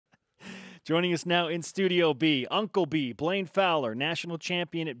Joining us now in Studio B, Uncle B, Blaine Fowler, national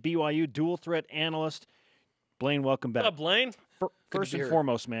champion at BYU, dual threat analyst. Blaine, welcome back. What's up, Blaine? First and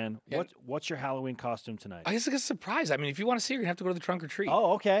foremost, man, what's your Halloween costume tonight? I guess it's a surprise. I mean, if you want to see it, you're going to have to go to the trunk or treat.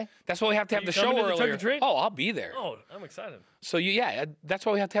 Oh, okay. That's why we have to have the show earlier. The trunk or treat? Oh, I'll be there. Oh, I'm excited. So, yeah, that's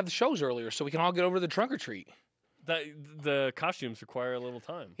why we have to have the shows earlier, so we can all get over to the trunk or treat. The costumes require a little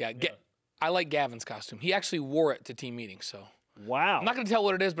time. Yeah, I like Gavin's costume. He actually wore it to team meetings, so. Wow. I'm not going to tell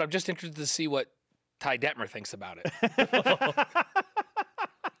what it is, but I'm just interested to see what Ty Detmer thinks about it.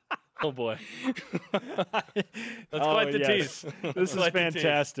 Oh boy, that's quite the tease. This is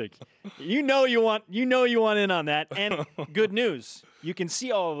fantastic. You know you want in on that. And good news, you can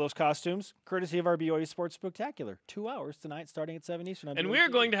see all of those costumes courtesy of our BYU Sports Spectacular. 2 hours tonight, starting at 7 Eastern. And we are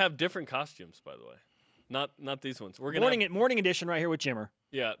going to have different costumes, by the way. Not these ones. We're gonna morning edition right here with Jimmer.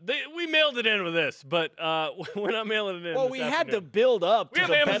 Yeah, we mailed it in with this, but we're not mailing it in. Well, we had to build up to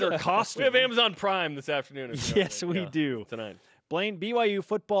the better costume. We have Amazon Prime this afternoon. Yes, we do tonight. Blaine, BYU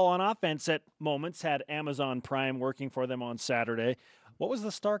football on offense at moments had Amazon Prime working for them on Saturday. What was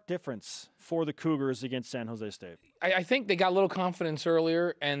the stark difference for the Cougars against San Jose State? I think they got a little confidence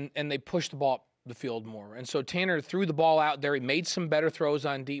earlier, and they pushed the ball up the field more. And so Tanner threw the ball out there. He made some better throws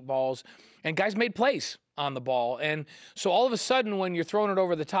on deep balls, and guys made plays on the ball. And so all of a sudden, when you're throwing it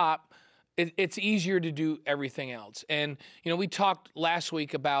over the top, it's easier to do everything else. And, we talked last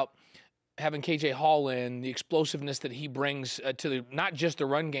week about having KJ Hall in, the explosiveness that he brings to not just the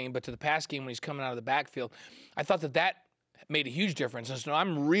run game, but to the pass game when he's coming out of the backfield. I thought that made a huge difference. And so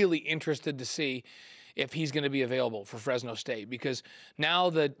I'm really interested to see if he's going to be available for Fresno State, because now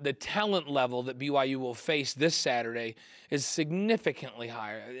the talent level that BYU will face this Saturday is significantly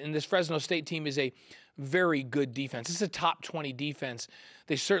higher. And this Fresno State team is a very good defense. It's a top 20 defense.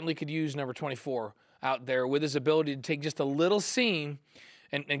 They certainly could use number 24 out there with his ability to take just a little seam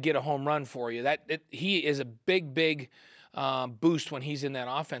and get a home run for you. He is a big boost when he's in that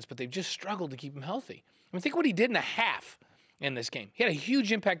offense, but they've just struggled to keep him healthy. I mean, think what he did in a half in this game. He had a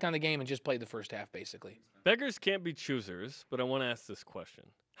huge impact on the game and just played the first half, basically. Beggars can't be choosers, but I want to ask this question.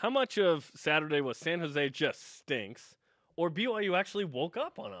 How much of Saturday was San Jose just stinks, or BYU actually woke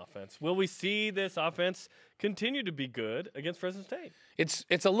up on offense? Will we see this offense continue to be good against Fresno State?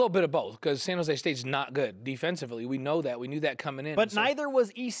 It's a little bit of both, because San Jose State's not good defensively. We know that. We knew that coming in. But neither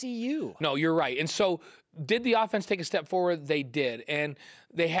was ECU. No, you're right. And so did the offense take a step forward? They did. And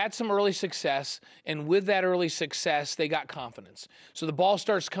they had some early success, and with that early success, they got confidence. So the ball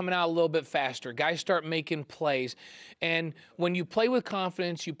starts coming out a little bit faster. Guys start making plays. And when you play with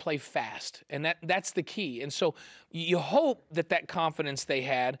confidence, you play fast. And that's the key. And so you hope that confidence they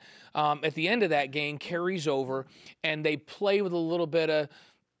had at the end of that game carries over, and they play with a little bit of,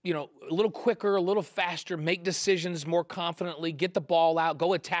 a little quicker, a little faster, make decisions more confidently, get the ball out,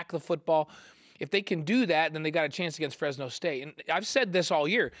 go attack the football. If they can do that, then they got a chance against Fresno State. And I've said this all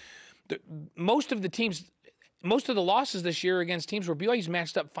year. Most of the losses this year against teams where BYU's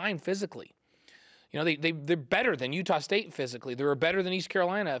matched up fine physically. They're better than Utah State physically. They were better than East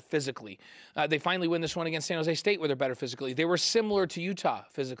Carolina physically. They finally win this one against San Jose State where they're better physically. They were similar to Utah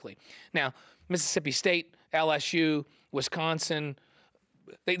physically. Now, Mississippi State, LSU, Wisconsin,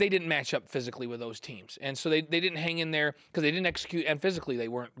 they didn't match up physically with those teams. And so they didn't hang in there because they didn't execute, and physically they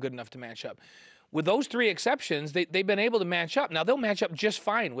weren't good enough to match up. With those three exceptions, they've been able to match up. Now, they'll match up just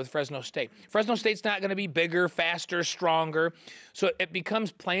fine with Fresno State. Fresno State's not going to be bigger, faster, stronger. So it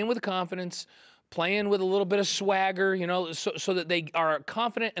becomes playing with confidence, playing with a little bit of swagger, so that they are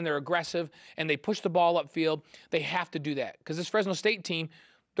confident and they're aggressive and they push the ball upfield. They have to do that because this Fresno State team,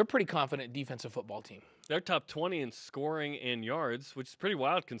 they're a pretty confident defensive football team. They're top 20 in scoring and yards, which is pretty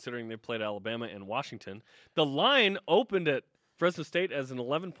wild considering they played Alabama and Washington. The line opened at Fresno State as an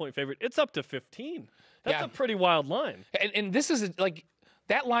 11-point favorite. It's up to 15. That's a pretty wild line. And this is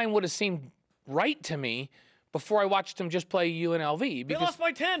that line would have seemed right to me before I watched them just play UNLV. They lost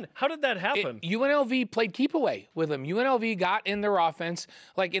by 10. How did that happen? UNLV played keep away with them. UNLV got in their offense.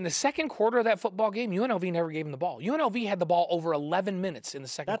 Like in the second quarter of that football game, UNLV never gave them the ball. UNLV had the ball over 11 minutes in the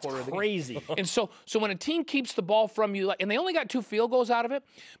second quarter of the game. That's crazy. And so when a team keeps the ball from you, and they only got 2 field goals out of it,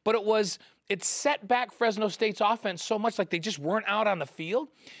 but it set back Fresno State's offense so much, like they just weren't out on the field.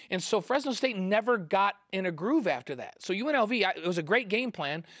 And so Fresno State never got in a groove after that. So UNLV, it was a great game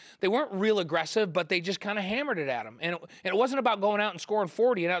plan. They weren't real aggressive, but they just kind of hammered it at them. And it wasn't about going out and scoring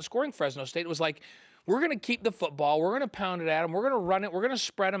 40 and outscoring Fresno State. It was like, we're going to keep the football. We're going to pound it at them. We're going to run it. We're going to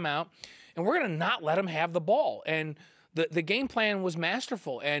spread them out. And we're going to not let them have the ball. And the game plan was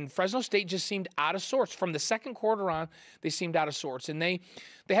masterful, and Fresno State just seemed out of sorts. From the second quarter on, they seemed out of sorts, and they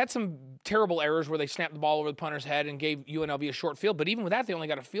had some terrible errors where they snapped the ball over the punter's head and gave UNLV a short field, but even with that, they only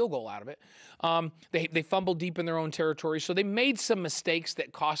got a field goal out of it. They fumbled deep in their own territory, so they made some mistakes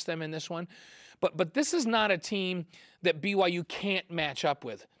that cost them in this one. But this is not a team that BYU can't match up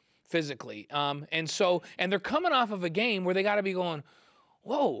with physically. And they're coming off of a game where they got to be going,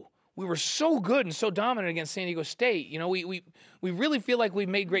 whoa, we were so good and so dominant against San Diego State. You know, we really feel like we've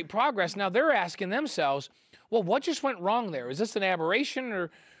made great progress. Now they're asking themselves, well, what just went wrong there? Is this an aberration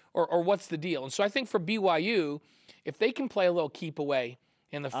or what's the deal? And so I think for BYU, if they can play a little keep away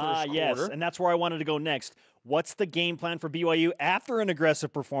in the first quarter. Yes, and that's where I wanted to go next. What's the game plan for BYU after an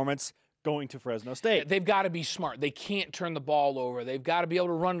aggressive performance going to Fresno State? They've got to be smart. They can't turn the ball over. They've got to be able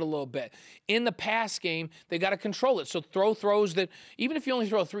to run it a little bit. In the pass game, they got to control it. So throw throws that, even if you only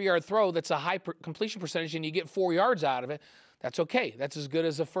throw a 3-yard throw, that's a high completion percentage and you get 4 yards out of it, that's okay. That's as good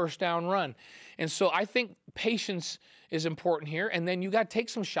as a first down run. And so I think patience is important here, and then you got to take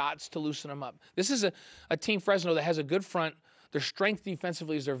some shots to loosen them up. This is a team, Fresno, that has a good front. Their strength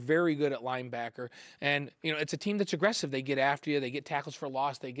defensively is they're very good at linebacker. And, you know, it's a team that's aggressive. They get after you. They get tackles for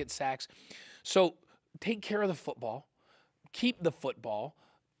loss. They get sacks. So take care of the football. Keep the football.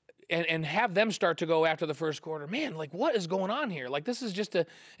 And have them start to go after the first quarter. Man, like, what is going on here? Like, this is just an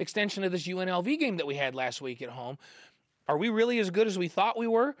extension of this UNLV game that we had last week at home. Are we really as good as we thought we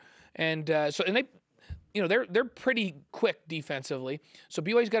were? And they, you know, they're pretty quick defensively. So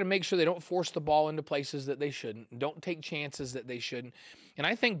BYU's got to make sure they don't force the ball into places that they shouldn't. Don't take chances that they shouldn't. And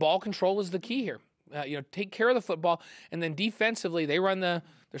I think ball control is the key here. You know, take care of the football, and then defensively they run their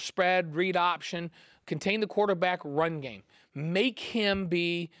spread, read option, contain the quarterback, run game. Make him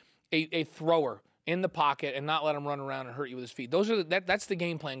be a thrower in the pocket and not let him run around and hurt you with his feet. That's the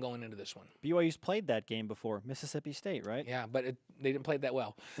game plan going into this one. BYU's played that game before, Mississippi State, right? Yeah, but they didn't play it that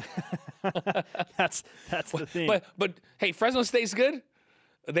well. that's the thing. But hey, Fresno State's good.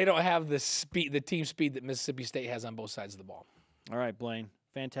 They don't have the team speed that Mississippi State has on both sides of the ball. All right, Blaine.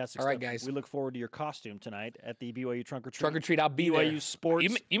 Fantastic All right, stuff. guys. We look forward to your costume tonight at the BYU Trunk or Treat. Trunk or Treat, I'll be there. BYU Sports.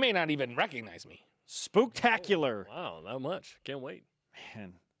 You may not even recognize me. Spooktacular. Wow, not much. Can't wait.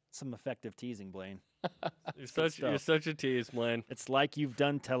 Man, some effective teasing, Blaine. You're such a tease, Blaine. It's like you've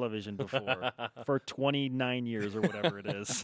done television before for 29 years or whatever it is.